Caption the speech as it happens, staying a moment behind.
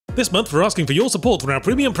This month, we're asking for your support for our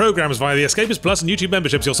premium programs via the Escapist Plus and YouTube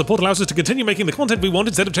memberships. Your support allows us to continue making the content we want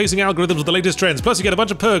instead of chasing algorithms with the latest trends. Plus, you get a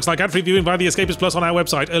bunch of perks like ad-free viewing via the Escapist Plus on our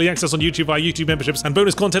website, early access on YouTube via YouTube memberships, and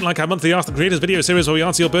bonus content like our monthly Ask the Creators video series where we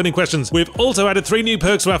answer your burning questions. We've also added 3 new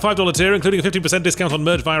perks to our $5 tier, including a 15% discount on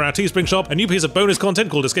merch via our Teespring shop, a new piece of bonus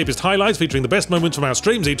content called Escapist Highlights featuring the best moments from our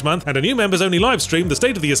streams each month, and a new members-only live stream, The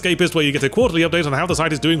State of the Escapist, where you get a quarterly update on how the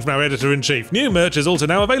site is doing from our editor-in-chief. New merch is also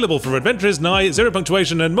now available for Adventures, Nye, Zero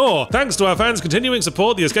Punctuation, and more. Thanks to our fans' continuing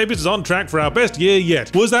support, the Escapist is on track for our best year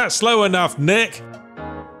yet. Was that slow enough, Nick?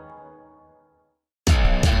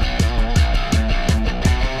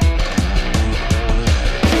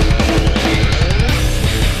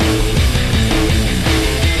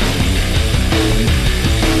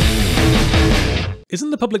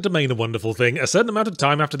 Isn't the public domain a wonderful thing? A certain amount of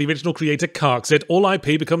time after the original creator carks it, all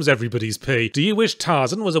IP becomes everybody's P. Do you wish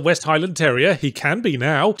Tarzan was a West Highland Terrier? He can be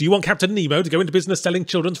now. Do you want Captain Nemo to go into business selling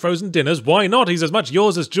children's frozen dinners? Why not? He's as much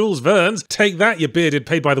yours as Jules Verne's. Take that, you bearded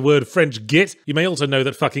paid by the word French git. You may also know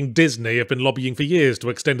that fucking Disney have been lobbying for years to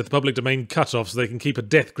extend the public domain cutoff so they can keep a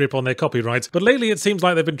death grip on their copyrights. But lately it seems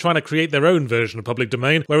like they've been trying to create their own version of public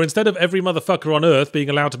domain, where instead of every motherfucker on Earth being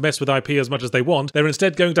allowed to mess with IP as much as they want, they're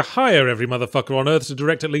instead going to hire every motherfucker on Earth to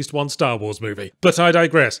direct at least one Star Wars movie. But I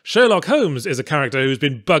digress. Sherlock Holmes is a character who's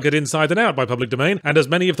been buggered inside and out by public domain, and as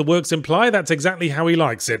many of the works imply, that's exactly how he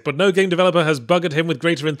likes it, but no game developer has buggered him with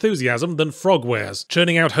greater enthusiasm than Frogwares,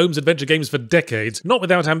 churning out Holmes adventure games for decades, not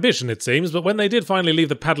without ambition it seems, but when they did finally leave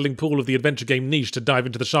the paddling pool of the adventure game niche to dive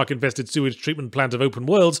into the shark-infested sewage treatment plant of open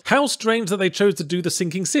worlds, how strange that they chose to do The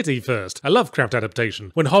Sinking City first, a Lovecraft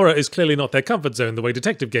adaptation, when horror is clearly not their comfort zone the way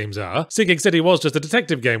detective games are. Sinking City was just a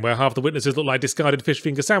detective game where half the witnesses look like discarded fish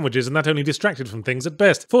finger sandwiches, and that only distracted from things at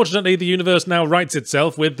best. Fortunately, the universe now rights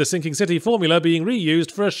itself with the Sinking City formula being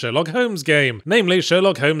reused for a Sherlock Holmes game, namely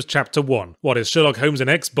Sherlock Holmes Chapter One. What, is Sherlock Holmes an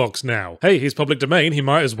Xbox now? Hey, he's public domain, he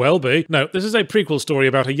might as well be. No, this is a prequel story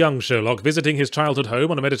about a young Sherlock visiting his childhood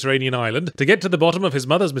home on a Mediterranean island to get to the bottom of his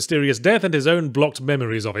mother's mysterious death and his own blocked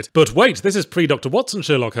memories of it. But wait, this is pre-Dr. Watson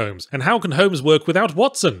Sherlock Holmes, and how can Holmes work without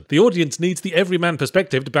Watson? The audience needs the everyman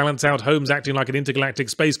perspective to balance out Holmes acting like an intergalactic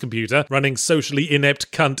space computer, running socially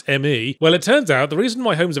inept cunt ME. Well, it turns out the reason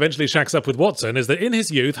why Holmes eventually shacks up with Watson is that in his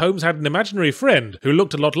youth, Holmes had an imaginary friend who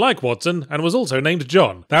looked a lot like Watson and was also named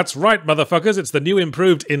John. That's right, motherfuckers, it's the new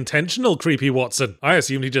improved intentional creepy Watson. I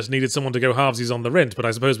assumed he just needed someone to go halvesies on the rent, but I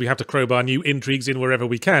suppose we have to crowbar new intrigues in wherever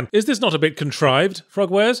we can. Is this not a bit contrived,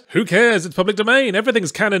 Frogwares? Who cares? It's public domain.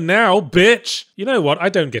 Everything's canon now, bitch! You know what? I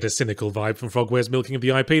don't get a cynical vibe from Frogwares' milking of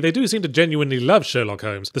the IP. They do seem to genuinely love Sherlock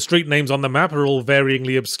Holmes. The street names on the map are all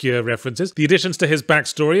varyingly obscure references. The additions to his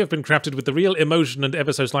backstory have been crafted with the real emotion and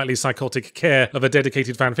ever so slightly psychotic care of a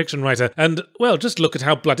dedicated fanfiction writer, and, well, just look at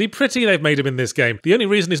how bloody pretty they've made him in this game. The only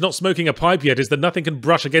reason he's not smoking a pipe yet is that nothing can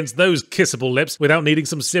brush against those kissable lips without needing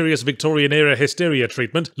some serious Victorian-era hysteria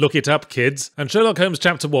treatment. Look it up, kids. And Sherlock Holmes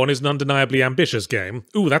Chapter One is an undeniably ambitious game.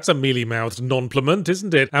 Ooh, that's a mealy-mouthed non-pliment,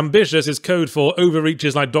 isn't it? Ambitious is code for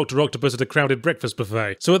overreaches like Dr. Octopus at a crowded breakfast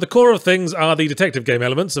buffet. So at the core of things are the detective game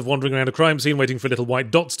elements of wandering around a crime scene waiting for little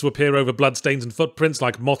white dots to appear over bloodstains and footprints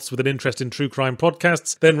like moths with an interest in true crime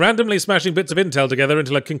podcasts, then randomly smashing bits of intel together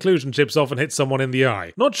until a conclusion chips off and hits someone in the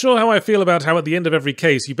eye. Not sure how I feel about how at the end of every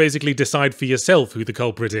case you basically decide for yourself who the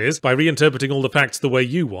culprit is by reinterpreting all the facts the way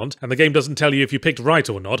you want, and the game doesn't tell you if you picked right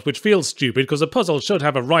or not, which feels stupid because a puzzle should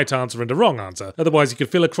have a right answer and a wrong answer. Otherwise you could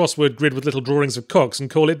fill a crossword grid with little drawings of cocks and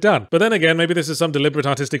call it done. But then again, maybe this is some deliberate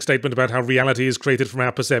artistic statement about how reality is created from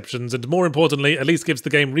our perceptions, and more importantly, at least gives the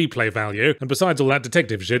game replay value. And besides all that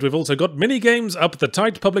detective shit, we've also got mini-games up the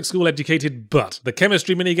tight public school educated butt. The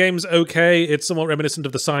chemistry minigame's okay, it's somewhat reminiscent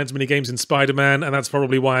of the science minigames in Spider-Man, and that's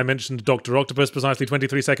probably why I mentioned Dr. Octopus precisely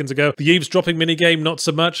 23 seconds ago. The eavesdropping minigame, not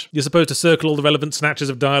so much. You're supposed to circle all the relevant snatches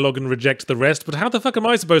of dialogue and reject the rest, but how the fuck am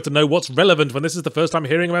I supposed to know what's relevant when this is the first time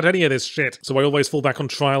hearing about any of this shit? So I always fall back on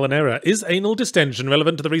trial and error. Is anal distension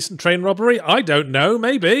relevant to the recent train robbery? I don't know,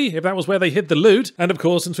 maybe, if that was where they hid the loot. And of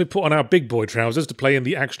course, since we've put on our big boy trousers to play in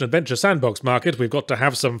the action-adventure sandbox market, we've got to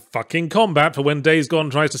have some fucking combat for when Days Gone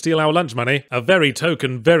tries to steal our lunch money. A very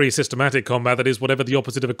token, very systematic combat that is whatever the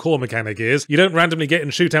opposite of a core mechanic is. You don't randomly get in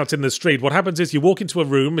shootouts in the street. What happens is you walk into a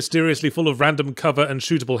room mysteriously full of random cover and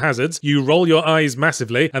shootable hazards, you roll your eyes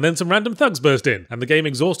massively, and then some random thugs burst in, and the game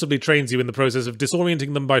exhaustively trains you in the process of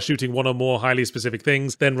disorienting them by shooting one or more highly specific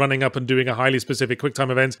things, then running up and doing a highly specific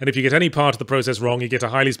QuickTime event, and if you get any part of the process wrong, you get a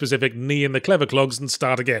highly specific knee in the clever clogs and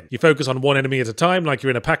start again. You focus on one enemy at a time, like you're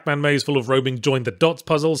in a Pac-Man maze full of roaming join the dots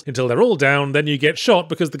puzzles, until they're all down, then you get shot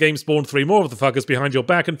because the game spawned 3 more of the fuckers behind your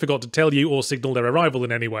back and forgot to tell you or signal their arrival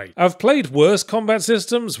in any way. I've played worse combat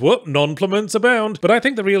systems, non-plements abound, but I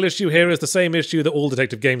think the real issue here is the same issue that all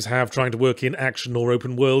detective games have trying to work in action or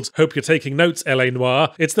open worlds. Hope you're taking notes, LA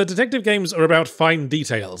Noire. It's that detective games are about fine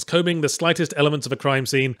details, combing the slightest elements of a crime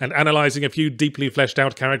scene and analysing a few deeply fleshed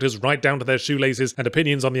out characters right down to their shoelaces and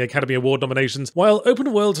opinions on the Academy Award nominations, while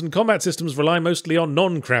open worlds and combat systems rely mostly on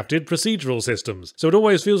non-crafted procedural systems. So it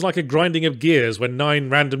always feels like a grinding of gears when 9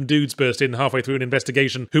 random dudes burst in halfway through an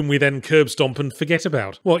investigation whom we then curb stomp and forget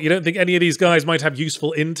about. What, you don't think any of these guys might have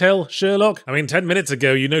useful intel, Sherlock? I mean, 10 minutes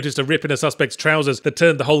ago you noticed a rip in a suspect's trousers that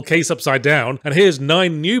turned the whole case upside down, and here's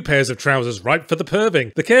 9 new pairs of trousers ripe for the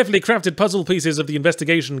perving. The carefully crafted puzzle pieces of the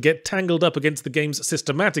investigation get tangled up against the game's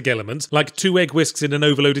systematic elements, like 2 egg whisks in an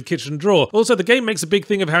overloaded kitchen drawer. Also, the game makes a big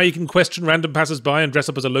thing of how you can question random passers-by and dress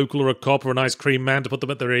up as a local or a cop or an ice cream man to put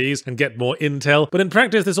them at their ease and get more intel, but in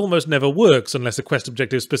practice this almost never works unless a quest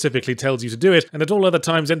objective specifically tells you to do it, and at all other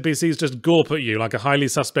times NPCs just gawp at you like a highly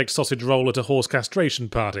suspect sausage roll at a horse castration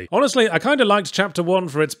party. Honestly, I kinda liked Chapter 1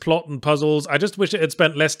 for its plot and puzzles. I just wish it had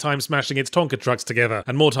spent less time smashing its Tonka trucks together,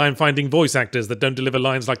 and more time finding voice actors that don't deliver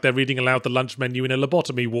lines like they're reading aloud the lunch menu in a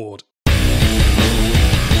lobotomy ward.